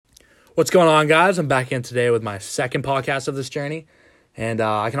What's going on, guys? I'm back in today with my second podcast of this journey. And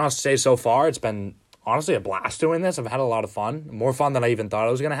I can also say so far, it's been honestly a blast doing this. I've had a lot of fun, more fun than I even thought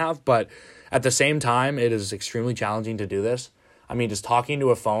I was going to have. But at the same time, it is extremely challenging to do this. I mean, just talking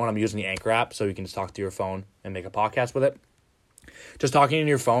to a phone, I'm using the Anchor app, so you can just talk to your phone and make a podcast with it. Just talking to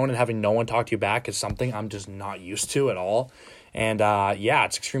your phone and having no one talk to you back is something I'm just not used to at all. And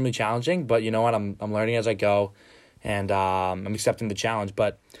it's extremely challenging. But you know what? I'm learning as I go, and I'm accepting the challenge.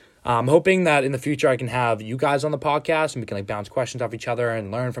 But I'm hoping that in the future I can have you guys on the podcast and we can bounce questions off each other and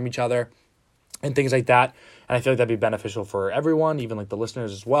learn from each other and things like that. And I feel like that'd be beneficial for everyone, even the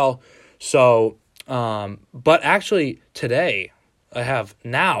listeners as well. So, but actually today I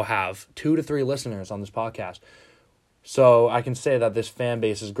now have 2 to 3 listeners on this podcast. So I can say that this fan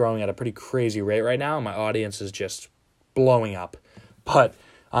base is growing at a pretty crazy rate right now. My audience is just blowing up. But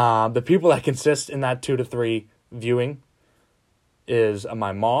the people that consist in that 2 to 3 viewing is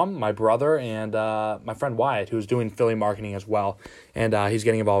my mom, my brother, and my friend Wyatt, who's doing affiliate marketing as well. And he's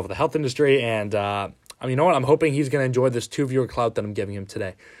getting involved with the health industry. And you know what? I'm hoping he's going to enjoy this 2-viewer clout that I'm giving him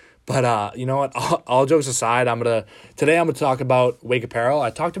today. But you know what? All jokes aside, today I'm gonna talk about Wake Apparel. I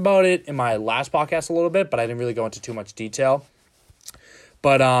talked about it in my last podcast a little bit, but I didn't really go into too much detail.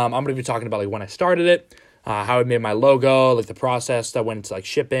 But I'm gonna be talking about when I started it, how I made my logo, the process that went into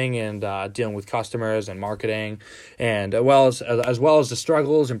shipping and dealing with customers and marketing, and as well as the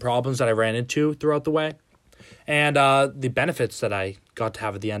struggles and problems that I ran into throughout the way, and the benefits that I got to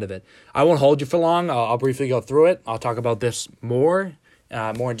have at the end of it. I won't hold you for long. I'll briefly go through it. I'll talk about this more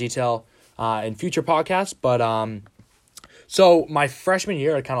in detail in future podcasts. But so my freshman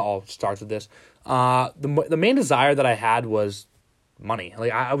year, it kind of all starts with this. The main desire that I had was money.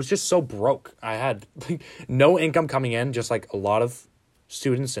 I was just so broke. I had no income coming in, just like a lot of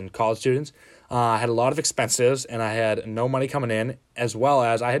students and college students. I had a lot of expenses and I had no money coming in, as well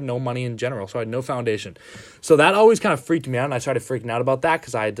as I had no money in general. So I had no foundation. So that always kind of freaked me out. And I started freaking out about that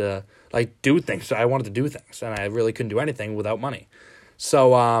because I had to do things. So I wanted to do things and I really couldn't do anything without money.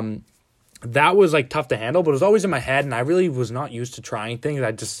 So that was tough to handle, but it was always in my head, and I really was not used to trying things.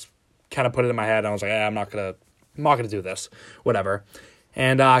 I just kind of put it in my head, and I was like, I'm not gonna do this, whatever.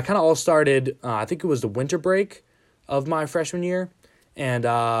 And kind of all started. I think it was the winter break of my freshman year, and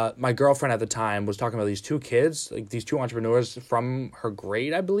my girlfriend at the time was talking about these 2 kids, these 2 entrepreneurs from her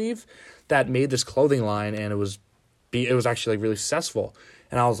grade, I believe, that made this clothing line, and it was actually really successful.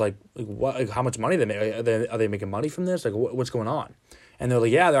 And I was like, what? How much money they make? Are they making money from this? What's going on? And they're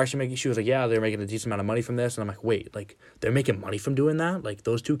like, yeah, they're actually making. She was like, yeah, they're making a decent amount of money from this. And I'm like, wait, they're making money from doing that?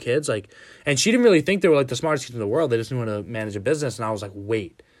 Those 2 kids, and she didn't really think they were the smartest kids in the world. They just knew how to manage a business. And I was like,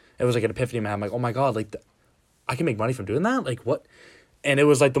 wait, it was an epiphany in my head. I'm like, oh my god, I can make money from doing that? What? And it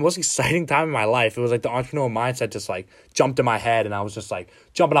was the most exciting time in my life. It was the entrepreneurial mindset just jumped in my head, and I was just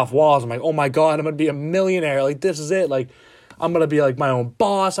jumping off walls. I'm like, oh my god, I'm gonna be a millionaire. This is it. I'm gonna be my own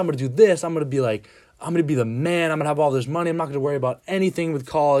boss. I'm gonna do this. I'm gonna be the man. I'm going to have all this money. I'm not going to worry about anything with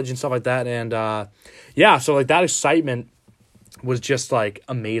college and stuff like that. And, so that excitement was just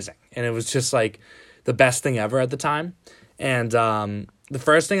amazing. And it was just the best thing ever at the time. And, the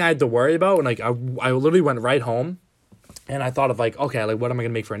first thing I had to worry about when I literally went right home and I thought of okay, what am I going to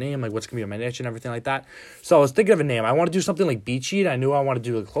make for a name? What's going to be my niche and everything like that. So I was thinking of a name. I want to do something beachy. I knew I wanted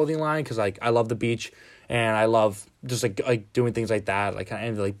to do a clothing line because I love the beach. And I love just doing things like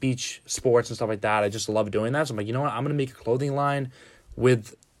that, beach sports and stuff like that. I just love doing that. So I'm like, you know what? I'm gonna make a clothing line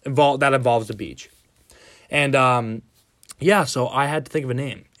that involves the beach. And so I had to think of a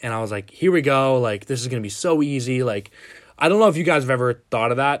name, and I was like, here we go. This is gonna be so easy. I don't know if you guys have ever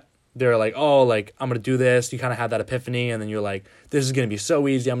thought of that. They're like, oh, I'm gonna do this. You kind of have that epiphany, and then you're like, this is gonna be so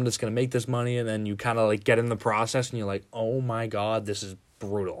easy. I'm just gonna make this money, and then you kind of get in the process, and you're like, oh my god, this is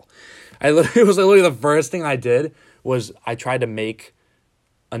brutal. It was literally the first thing I did was I tried to make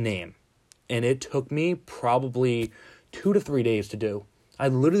a name, and it took me probably 2 to 3 days to do. I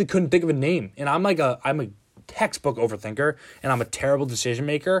literally couldn't think of a name, and I'm a textbook overthinker, and I'm a terrible decision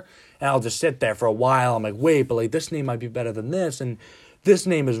maker, and I'll just sit there for a while. I'm like, wait, but this name might be better than this, and this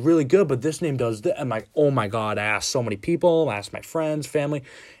name is really good, but this name does this. I'm like, oh my god, I asked so many people, I asked my friends, family,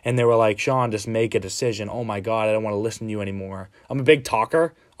 and they were like, Sean, just make a decision. Oh my god, I don't want to listen to you anymore. I'm a big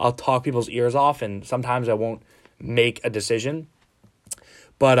talker. I'll talk people's ears off, and sometimes I won't make a decision.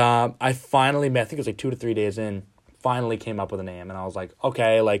 But I finally, I think it was 2 to 3 days in, finally came up with a name, and I was like,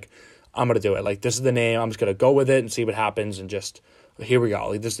 okay, I'm going to do it. This is the name. I'm just going to go with it and see what happens, and just, here we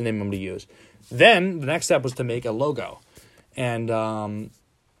go. This is the name I'm going to use. Then the next step was to make a logo. And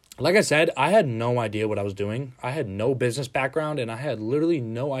like I said, I had no idea what I was doing. I had no business background, and I had literally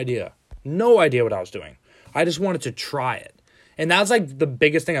no idea what I was doing. I just wanted to try it. And that's like the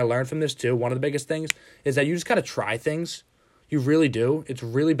biggest thing I learned from this too. One of the biggest things is that you just got to try things. You really do. It's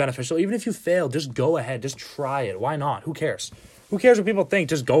really beneficial. Even if you fail, just go ahead. Just try it. Why not? Who cares? Who cares what people think?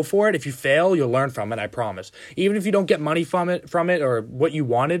 Just go for it. If you fail, you'll learn from it, I promise. Even if you don't get money from it or what you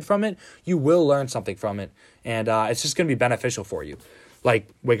wanted from it, you will learn something from it. And it's just going to be beneficial for you, like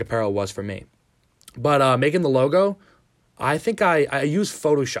Wake Apparel was for me. But making the logo, I think I used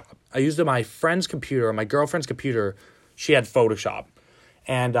Photoshop. I used my friend's computer, my girlfriend's computer. She had Photoshop.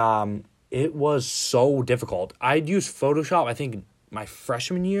 And it was so difficult. I'd used Photoshop, I think, my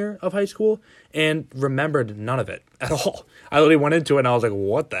freshman year of high school and remembered none of it at all. I literally went into it and I was like,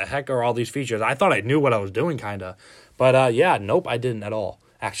 what the heck are all these features? I thought I knew what I was doing, kind of. But nope, I didn't at all,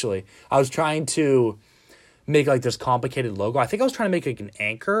 actually. I was trying to make like this complicated logo. I think I was trying to make like an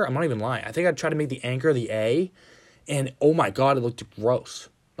anchor. I'm not even lying. I think I tried to make the anchor the A, and oh my God, it looked gross.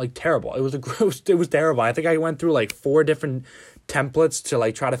 Like terrible. It was terrible. I think I went through like 4 different templates to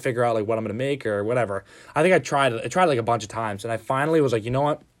like try to figure out like what I'm gonna make or whatever. I think I tried like a bunch of times, and I finally was like, you know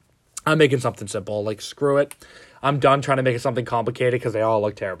what? I'm making something simple. Like, screw it. I'm done trying to make it something complicated because they all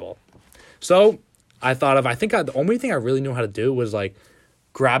look terrible. So I thought the only thing I really knew how to do was like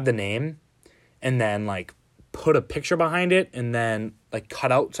grab the name and then like put a picture behind it and then like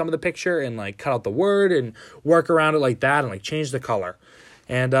cut out some of the picture and like cut out the word and work around it like that and like change the color.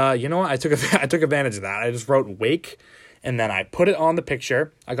 And you know what? I took advantage of that. I just wrote Wake. And then I put it on the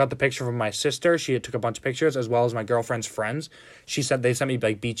picture. I got the picture from my sister. She took a bunch of pictures, as well as my girlfriend's friends. They sent me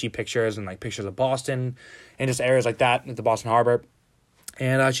like beachy pictures and like pictures of Boston and just areas like that at the Boston Harbor.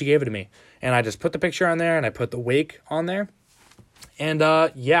 And she gave it to me. And I just put the picture on there and I put the Wake on there. And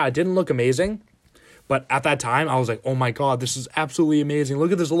it didn't look amazing. But at that time, I was like, oh my God, this is absolutely amazing.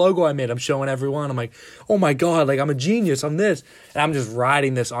 Look at this logo I made. I'm showing everyone. I'm like, oh my God, like I'm a genius. I'm this. And I'm just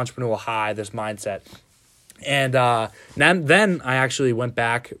riding this entrepreneurial high, this mindset. And then I actually went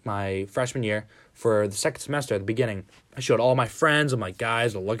back my freshman year for the second semester at the beginning. I showed all my friends. I'm like,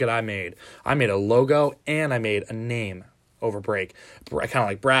 guys, look what I made. I made a logo and I made a name over break. I kind of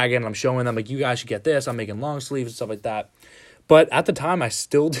like bragging. I'm showing them like, you guys should get this. I'm making long sleeves and stuff like that. But at the time, I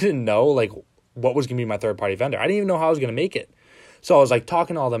still didn't know like what was going to be my third-party vendor. I didn't even know how I was going to make it. So I was like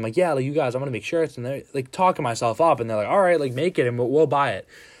talking to all of them like, yeah, like you guys, I'm going to make shirts. And they're like talking myself up. And they're like, all right, like make it and we'll buy it.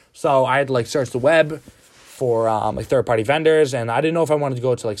 So I had to like search the web for like third-party vendors, and I didn't know if I wanted to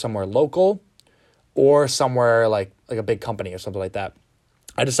go to like somewhere local or somewhere like a big company or something like that.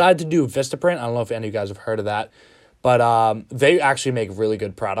 I decided to do Vistaprint. I don't know if any of you guys have heard of that, but they actually make really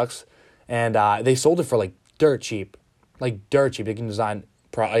good products, and they sold it for like dirt cheap. They can design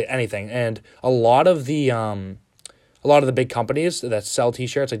anything, and a lot of the big companies that sell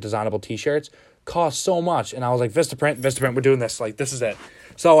t-shirts, like designable t-shirts, cost so much. And I was like, Vistaprint, we're doing this. Like, this is it.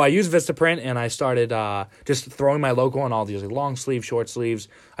 So I used Vistaprint, and I started just throwing my logo on all these like long sleeves, short sleeves.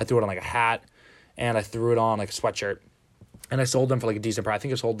 I threw it on like a hat, and I threw it on like a sweatshirt. And I sold them for like a decent price. I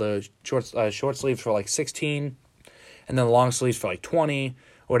think I sold the short sleeves for like $16, and then the long sleeves for like $20, or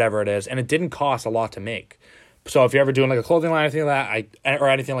whatever it is. And it didn't cost a lot to make. So if you're ever doing like a clothing line or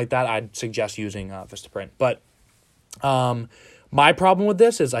anything like that, I'd suggest using Vistaprint. But my problem with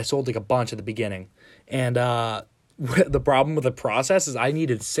this is I sold like a bunch at the beginning, and the problem with the process is I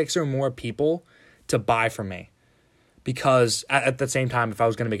needed 6 or more people to buy from me, because at the same time, if I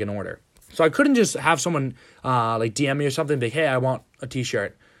was going to make an order. So I couldn't just have someone like DM me or something, like, hey, I want a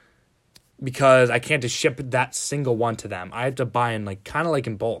t-shirt, because I can't just ship that single one to them. I had to buy in like kind of like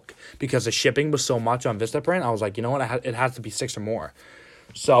in bulk, because the shipping was so much on Vistaprint. I was like, you know what, it has to be 6 or more.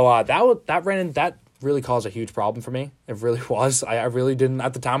 So that really caused a huge problem for me. It really was. I really didn't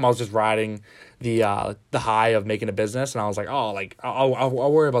at the time. I was just riding the high of making a business, and I was like, oh, like I'll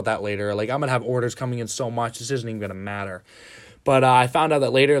worry about that later. Like, I'm gonna have orders coming in so much, this isn't even gonna matter. But I found out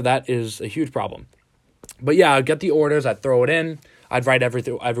that later that is a huge problem. But yeah, I'd get the orders, I'd throw it in, I'd write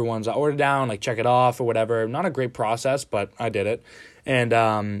everyone's order down, like check it off or whatever. Not a great process, but I did it. And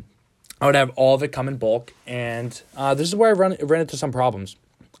I would have all of it come in bulk, and this is where I ran into some problems.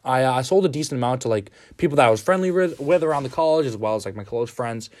 I sold a decent amount to like people that I was friendly with around the college, as well as like my close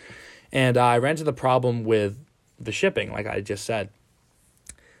friends. And I ran into the problem with the shipping, like I just said.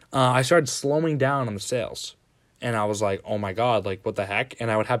 I started slowing down on the sales. And I was like, oh my God, like what the heck? And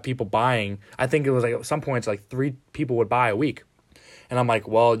I would have people buying. I think it was like at some points like 3 people would buy a week. And I'm like,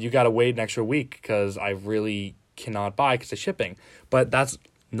 well, you got to wait an extra week because I really cannot buy because of shipping. But that's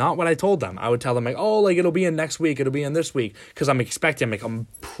not what I told them. I would tell them like, oh, like it'll be in next week. It'll be in this week. Because I'm expecting, like I'm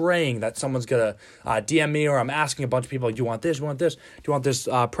praying that someone's going to DM me, or I'm asking a bunch of people, like, do you want this? Do you want this? Do you want this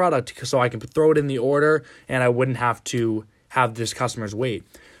product? So I can throw it in the order and I wouldn't have to have this customers wait.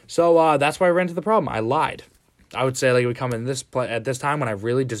 So that's why I ran into the problem. I lied. I would say like it would come in at this time when I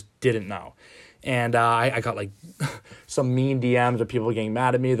really just didn't know. And I got like some mean DMs of people getting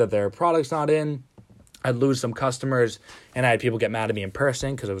mad at me that their product's not in. I'd lose some customers, and I had people get mad at me in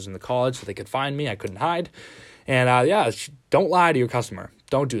person because I was in the college so they could find me. I couldn't hide. And don't lie to your customer.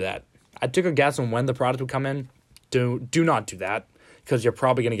 Don't do that. I took a guess on when the product would come in. Do not do that because you're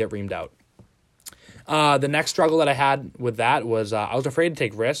probably going to get reamed out. The next struggle that I had with that was I was afraid to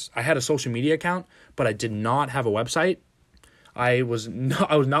take risks. I had a social media account, but I did not have a website. I was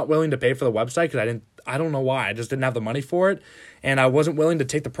not willing to pay for the website because I don't know why. I just didn't have the money for it. And I wasn't willing to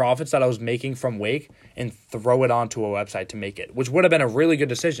take the profits that I was making from Wake and throw it onto a website to make it, which would have been a really good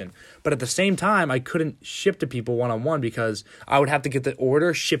decision. But at the same time, I couldn't ship to people one-on-one because I would have to get the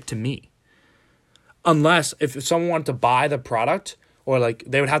order shipped to me. Unless if someone wanted to buy the product, or like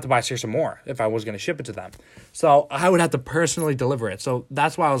they would have to buy 6 or more if I was going to ship it to them. So I would have to personally deliver it. So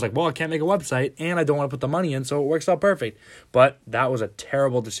that's why I was like, well, I can't make a website and I don't want to put the money in. So it works out perfect. But that was a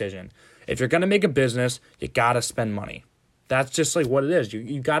terrible decision. If you're going to make a business, you got to spend money. That's just like what it is.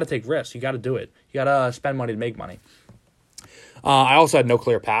 You got to take risks. You got to do it. You got to spend money to make money. I also had no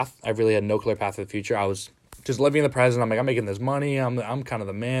clear path. I really had no clear path for the future. I was just living in the present. I'm like, I'm making this money. I'm kind of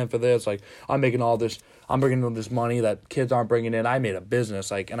the man for this. Like, I'm making all this. I'm bringing in this money that kids aren't bringing in. I made a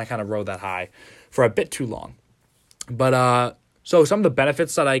business, and I kind of rode that high for a bit too long. But so some of the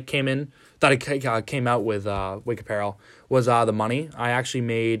benefits that I came out with Wake Apparel was the money. I actually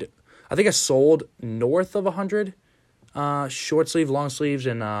made. I think I sold north of 100 short sleeve, long sleeves,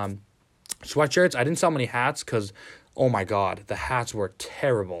 and sweatshirts. I didn't sell many hats because, oh my god, the hats were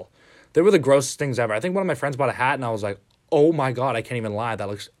terrible. They were the grossest things ever. I think one of my friends bought a hat, and I was like, oh my god, I can't even lie. That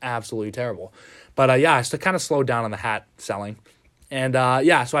looks absolutely terrible. But I still kind of slowed down on the hat selling. And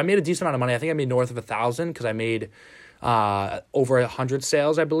so I made a decent amount of money. I think I made north of 1,000 because I made over 100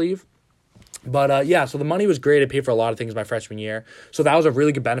 sales, I believe. But so the money was great. I paid for a lot of things my freshman year. So that was a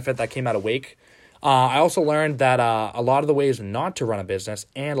really good benefit that came out of Wake. I also learned that a lot of the ways not to run a business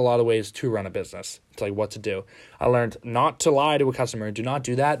and a lot of ways to run a business. It's like what to do. I learned not to lie to a customer. Do not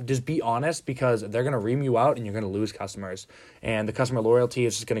do that. Just be honest because they're going to ream you out and you're going to lose customers. And the customer loyalty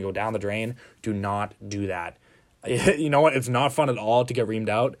is just going to go down the drain. Do not do that. You know what? It's not fun at all to get reamed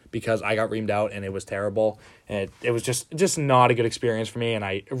out because I got reamed out and it was terrible. And it was just not a good experience for me. And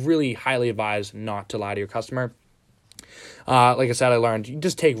I really highly advise not to lie to your customer. Like I said, I learned you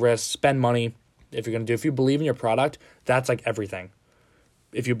just take risks, spend money. If you believe in your product, that's like everything.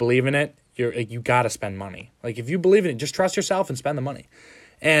 If you believe in it, you got to spend money. Like if you believe in it, just trust yourself and spend the money.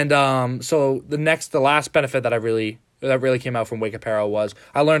 And so the last benefit that really came out from Wake Apparel was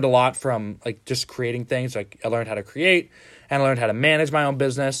I learned a lot from like just creating things. Like I learned how to create and I learned how to manage my own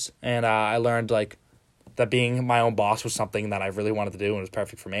business. And I learned like that being my own boss was something that I really wanted to do and it was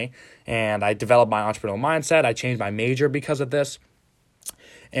perfect for me. And I developed my entrepreneurial mindset. I changed my major because of this.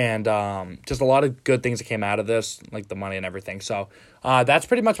 And just a lot of good things that came out of this, like the money and everything. So that's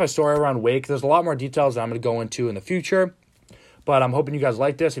pretty much my story around Wake. There's a lot more details that I'm going to go into in the future. But I'm hoping you guys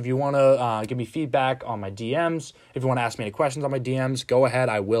like this. If you want to give me feedback on my DMs, if you want to ask me any questions on my DMs, go ahead.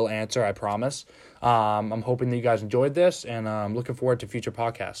 I will answer, I promise. I'm hoping that you guys enjoyed this, and I'm looking forward to future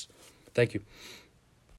podcasts. Thank you.